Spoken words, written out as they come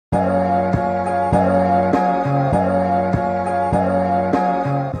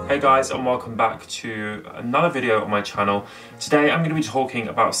guys, and welcome back to another video on my channel. Today I'm going to be talking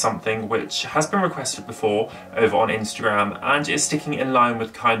about something which has been requested before over on Instagram, and is sticking in line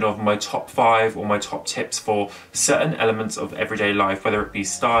with kind of my top 5 or my top tips for certain elements of everyday life, whether it be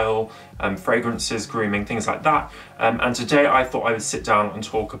style, fragrances, grooming, things like that. And today I thought I would sit down and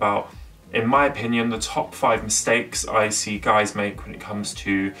talk about, in my opinion, the top 5 mistakes I see guys make when it comes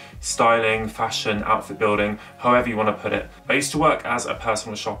to styling, fashion, outfit building, however you want to put it. I used to work as a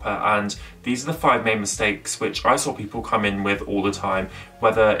personal shopper, and these are the 5 main mistakes which I saw people come in with all the time,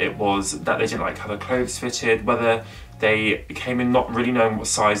 whether it was that they didn't like how their clothes fitted, whether they came in not really knowing what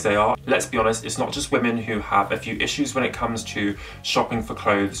size they are. Let's be honest, it's not just women who have a few issues when it comes to shopping for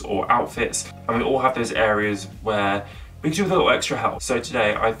clothes or outfits, and we all have those areas where we could do with a little extra help. So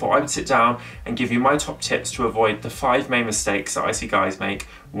today I thought I would sit down and give you my top tips to avoid the 5 main mistakes that I see guys make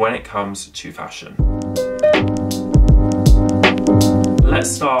when it comes to fashion.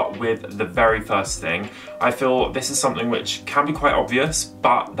 Let's start with the very first thing. I feel this is something which can be quite obvious,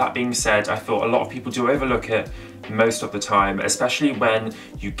 but that being said, I feel a lot of people do overlook it most of the time, especially when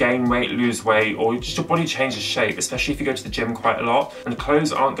you gain weight, lose weight, or just your body changes shape, especially if you go to the gym quite a lot, and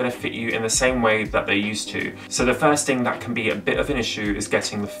clothes aren't going to fit you in the same way that they used to. So the first thing that can be a bit of an issue is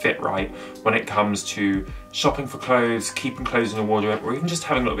getting the fit right when it comes to shopping for clothes, keeping clothes in your wardrobe, or even just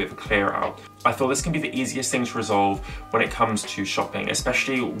having a little bit of a clear out. I feel this can be the easiest thing to resolve when it comes to shopping,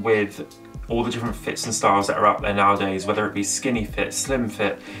 especially with all the different fits and styles that are out there nowadays, whether it be skinny fit, slim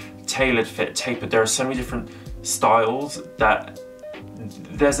fit, tailored fit, tapered. There are so many different styles that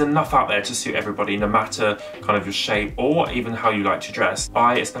there's enough out there to suit everybody, no matter kind of your shape or even how you like to dress.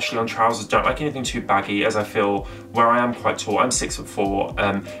 I, especially on trousers, don't like anything too baggy, as I feel where I am quite tall, I'm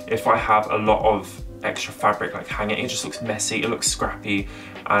 6'4", if I have a lot of extra fabric like hanging, it just looks messy, it looks scrappy,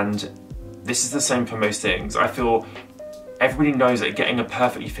 and this is the same for most things. I feel everybody knows that getting a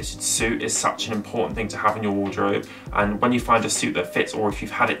perfectly fitted suit is such an important thing to have in your wardrobe, and when you find a suit that fits, or if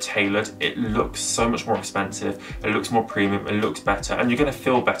you've had it tailored, it looks so much more expensive, it looks more premium, it looks better, and you're going to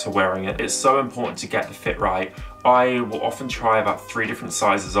feel better wearing it. It's so important to get the fit right. I will often try about 3 different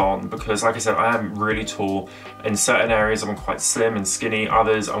sizes on because, like I said, I am really tall. In certain areas I'm quite slim and skinny,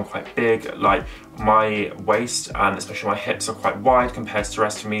 others I'm quite big. Like my waist and especially my hips are quite wide compared to the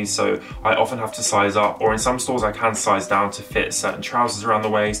rest of me, so I often have to size up, or in some stores I can size down to fit certain trousers around the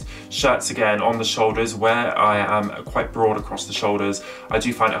waist. Shirts, again, on the shoulders, where I am quite broad across the shoulders, I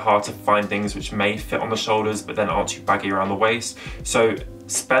do find it hard to find things which may fit on the shoulders but then aren't too baggy around the waist. So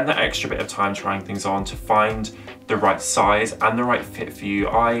spend that extra bit of time trying things on to find the right size and the right fit for you.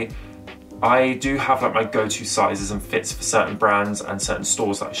 I do have like my go-to sizes and fits for certain brands and certain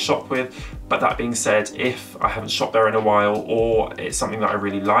stores that I shop with, but that being said, if I haven't shopped there in a while or it's something that I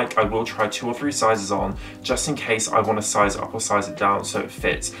really like, I will try 2 or 3 sizes on just in case I want to size it up or size it down so it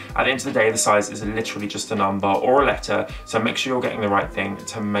fits. At the end of the day, the size is literally just a number or a letter, so make sure you're getting the right thing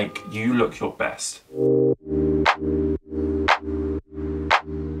to make you look your best.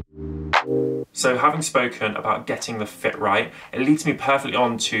 So having spoken about getting the fit right, it leads me perfectly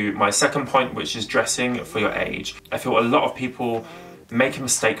on to my second point, which is dressing for your age. I feel a lot of people make a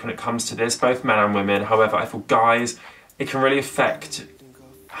mistake when it comes to this, both men and women. However, I feel guys, it can really affect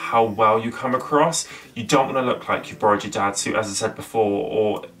how well you come across. You don't want to look like you borrowed your dad's suit, as I said before,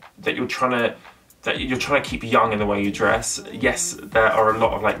 or that you're trying to keep young in the way you dress. Yes, there are a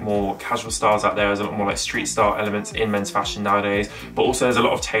lot of like more casual styles out there. There's a lot more like street style elements in men's fashion nowadays, but also there's a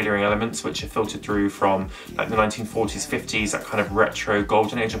lot of tailoring elements which are filtered through from like the 1940s, 50s, that kind of retro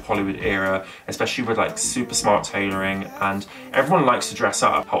golden age of Hollywood era, especially with like super smart tailoring, and everyone likes to dress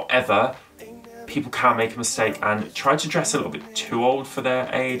up. However, people can make a mistake and try to dress a little bit too old for their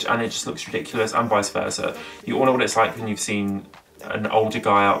age, and it just looks ridiculous, and vice versa. You all know what it's like when you've seen an older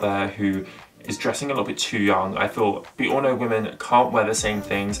guy out there who is dressing a little bit too young. I feel we all know women can't wear the same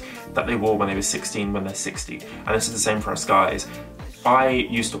things that they wore when they were 16 when they're 60, and this is the same for us guys. I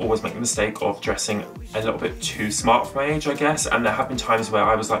used to always make the mistake of dressing a little bit too smart for my age, I guess, and there have been times where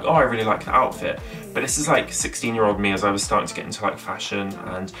I was like, oh, I really like the outfit, but this is like 16-year-old me as I was starting to get into like fashion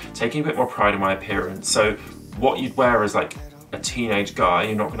and taking a bit more pride in my appearance. So what you'd wear as like a teenage guy,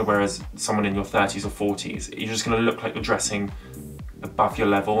 you're not going to wear as someone in your 30s or 40s. You're just going to look like you're dressing above your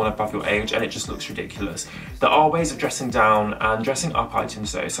level and above your age, and it just looks ridiculous. There are ways of dressing down and dressing up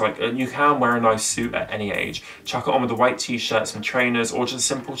items though, so like you can wear a nice suit at any age, chuck it on with a white t-shirt, some trainers, or just a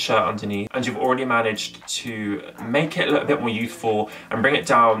simple shirt underneath, and you've already managed to make it a little bit more youthful and bring it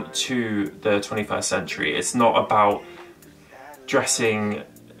down to the 21st century. It's not about dressing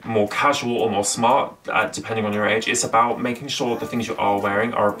more casual or more smart, depending on your age. It's about making sure the things you are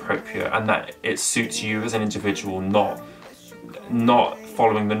wearing are appropriate and that it suits you as an individual, not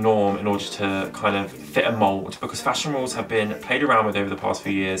following the norm in order to kind of fit a mold, because fashion rules have been played around with over the past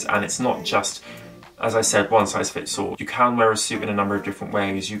few years, and it's not just, as I said, one size fits all. You can wear a suit in a number of different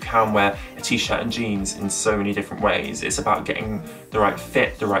ways. You can wear a t-shirt and jeans in so many different ways. It's about getting the right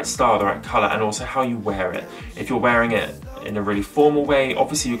fit, the right style, the right colour, and also how you wear it. If you're wearing it in a really formal way,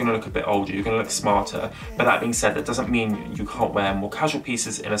 obviously you're gonna look a bit older, you're gonna look smarter. But that being said, that doesn't mean you can't wear more casual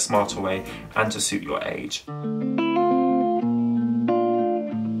pieces in a smarter way and to suit your age.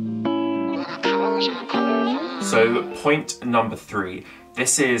 So point number 3,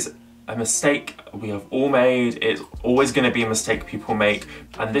 this is a mistake we have all made. It's always going to be a mistake people make,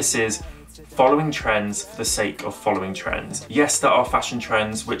 and this is following trends for the sake of following trends. Yes, there are fashion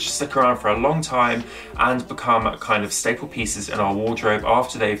trends which stick around for a long time and become kind of staple pieces in our wardrobe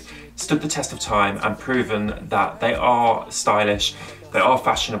after they've stood the test of time and proven that they are stylish, they are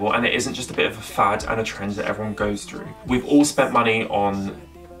fashionable, and it isn't just a bit of a fad and a trend that everyone goes through. We've all spent money on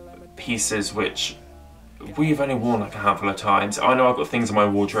pieces which we've only worn like a handful of times. I know I've got things in my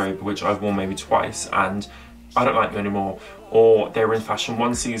wardrobe which I've worn maybe twice and I don't like them anymore, or they were in fashion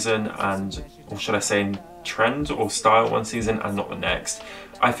one season and, or should I say in trend or style one season and not the next.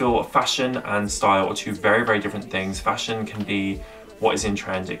 I feel fashion and style are two very, very different things. Fashion can be what is in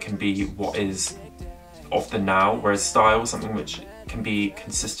trend, it can be what is of the now, whereas style is something which can be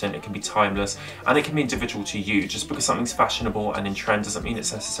consistent, it can be timeless, and it can be individual to you. Just because something's fashionable and in trend doesn't mean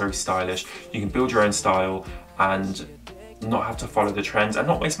it's necessarily stylish. You can build your own style and not have to follow the trends and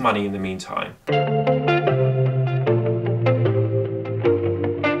not waste money in the meantime.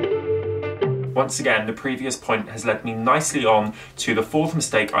 Once again, the previous point has led me nicely on to the 4th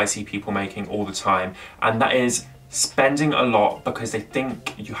mistake I see people making all the time, and that is spending a lot because they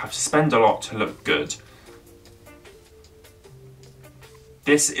think you have to spend a lot to look good.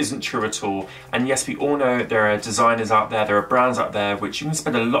 This isn't true at all, and yes, we all know there are designers out there are brands out there which you can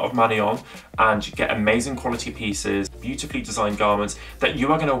spend a lot of money on and you get amazing quality pieces, beautifully designed garments that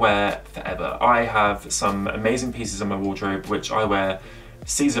you are going to wear forever. I have some amazing pieces in my wardrobe which I wear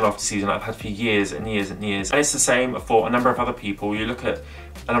season after season, I've had for years and years and years. And it's the same for a number of other people. You look at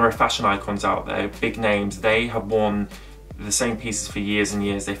a number of fashion icons out there, big names, they have worn the same pieces for years and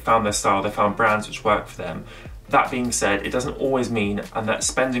years. They found their style, they found brands which work for them. That being said, it doesn't always mean, and that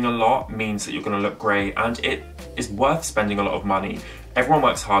spending a lot means that you're going to look great, and it is worth spending a lot of money. Everyone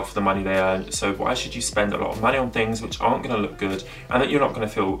works hard for the money they earn, so why should you spend a lot of money on things which aren't going to look good and that you're not going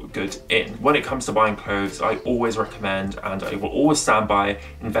to feel good in? When it comes to buying clothes, I always recommend, and I will always stand by,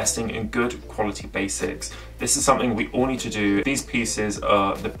 investing in good quality basics. This is something we all need to do. These pieces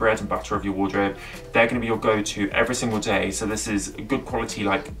are the bread and butter of your wardrobe. They're going to be your go-to every single day, so this is good quality,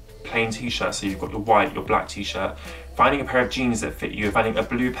 like plain t-shirt, so you've got your white, your black t-shirt, finding a pair of jeans that fit you, finding a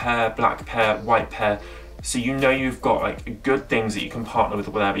blue pair, black pair, white pair, so you know you've got like good things that you can partner with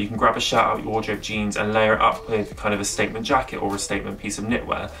or whatever. You can grab a shirt out of your wardrobe, jeans, and layer it up with kind of a statement jacket or a statement piece of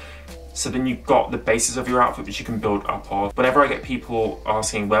knitwear. So then you've got the basis of your outfit which you can build up of. Whenever I get people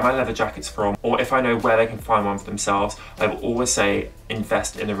asking where my leather jacket's from, or if I know where they can find one for themselves, I will always say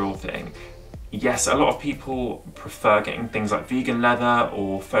invest in the real thing. Yes, a lot of people prefer getting things like vegan leather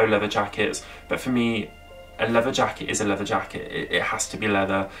or faux leather jackets, but for me, a leather jacket is a leather jacket. It has to be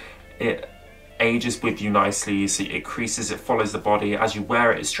leather. It ages with you nicely, so it creases, it follows the body. As you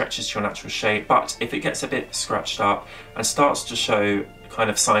wear it, it stretches to your natural shape. But if it gets a bit scratched up and starts to show kind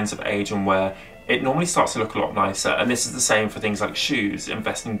of signs of age and wear, it normally starts to look a lot nicer. And this is the same for things like shoes.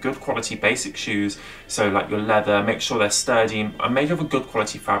 Invest in good quality basic shoes, so like your leather, make sure they're sturdy and made of a good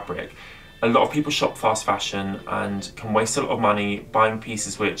quality fabric. A lot of people shop fast fashion and can waste a lot of money buying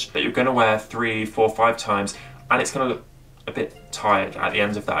pieces that you're going to wear 3, 4, 5 times, and it's going to look a bit tired at the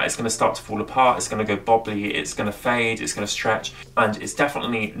end of that. It's going to start to fall apart, it's going to go bobbly, it's going to fade, it's going to stretch, and it's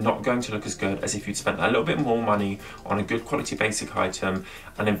definitely not going to look as good as if you'd spent a little bit more money on a good quality basic item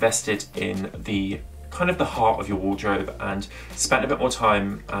and invested in the kind of the heart of your wardrobe and spent a bit more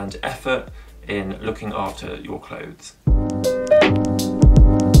time and effort in looking after your clothes.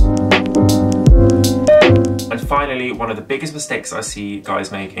 And finally, one of the biggest mistakes I see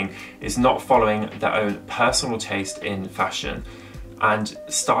guys making is not following their own personal taste in fashion and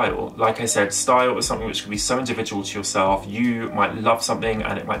style. Like I said, style is something which can be so individual to yourself. You might love something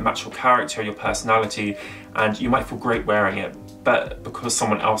and it might match your character, your personality, and you might feel great wearing it. But because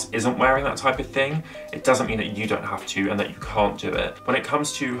someone else isn't wearing that type of thing, it doesn't mean that you don't have to and that you can't do it. When it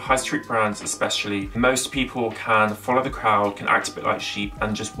comes to high street brands especially, most people can follow the crowd, can act a bit like sheep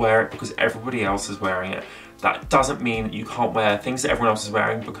and just wear it because everybody else is wearing it. That doesn't mean that you can't wear things that everyone else is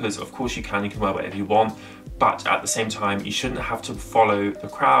wearing, because of course you can wear whatever you want, but at the same time, you shouldn't have to follow the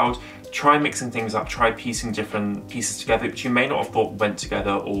crowd. Try mixing things up, try piecing different pieces together which you may not have thought went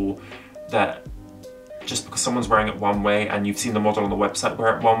together, or that just because someone's wearing it one way and you've seen the model on the website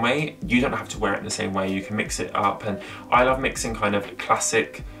wear it one way, you don't have to wear it in the same way. You can mix it up, and I love mixing kind of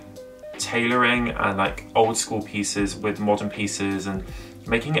classic tailoring and like old school pieces with modern pieces and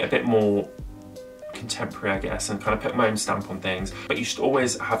making it a bit more contemporary, I guess, and kind of put my own stamp on things. But you should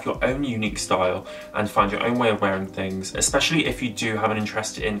always have your own unique style and find your own way of wearing things, especially if you do have an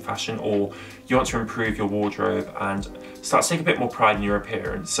interest in fashion or you want to improve your wardrobe and start to take a bit more pride in your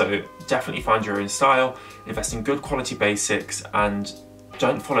appearance. So definitely find your own style, invest in good quality basics, and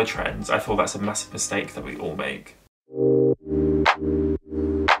don't follow trends. I feel that's a massive mistake that we all make.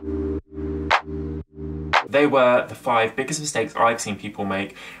 They were the 5 biggest mistakes I've seen people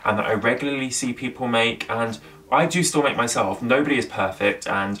make and that I regularly see people make, and I do still make myself. Nobody is perfect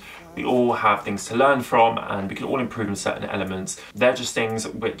and we all have things to learn from and we can all improve in certain elements. They're just things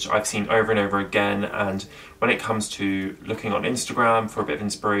which I've seen over and over again, and when it comes to looking on Instagram for a bit of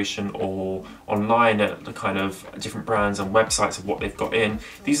inspiration or online at the kind of different brands and websites of what they've got in,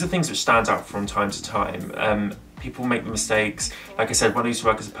 these are things which stand out from time to time. People make the mistakes. Like I said, when I used to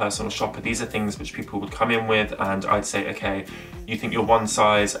work as a personal shopper, these are things which people would come in with and I'd say, okay, you think you're one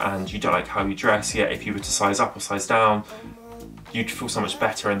size and you don't like how you dress, yet if you were to size up or size down, you'd feel so much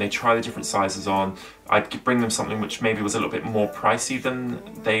better. And they try the different sizes on. I'd bring them something which maybe was a little bit more pricey than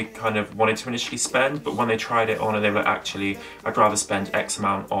they kind of wanted to initially spend, but when they tried it on and they were like, actually, I'd rather spend X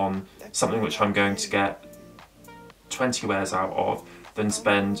amount on something which I'm going to get 20 wears out of than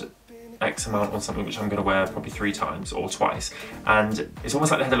spend X amount on something which I'm going to wear probably 3 times or twice. And it's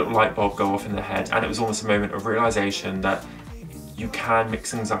almost like they had a little light bulb go off in their head, and it was almost a moment of realization that you can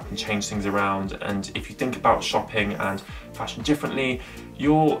mix things up and change things around, and if you think about shopping and fashion differently,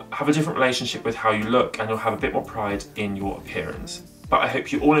 you'll have a different relationship with how you look and you'll have a bit more pride in your appearance. But I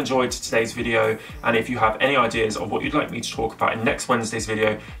hope you all enjoyed today's video, and if you have any ideas of what you'd like me to talk about in next Wednesday's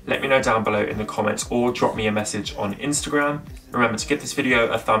video, let me know down below in the comments or drop me a message on Instagram. Remember to give this video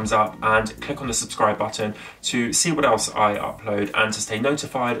a thumbs up and click on the subscribe button to see what else I upload and to stay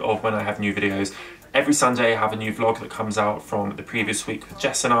notified of when I have new videos. Every Sunday I have a new vlog that comes out from the previous week with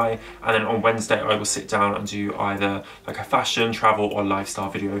Jess and I, and then on Wednesday I will sit down and do either like a fashion, travel or lifestyle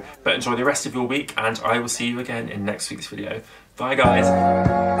video. But enjoy the rest of your week and I will see you again in next week's video. Bye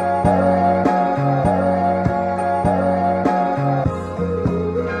guys!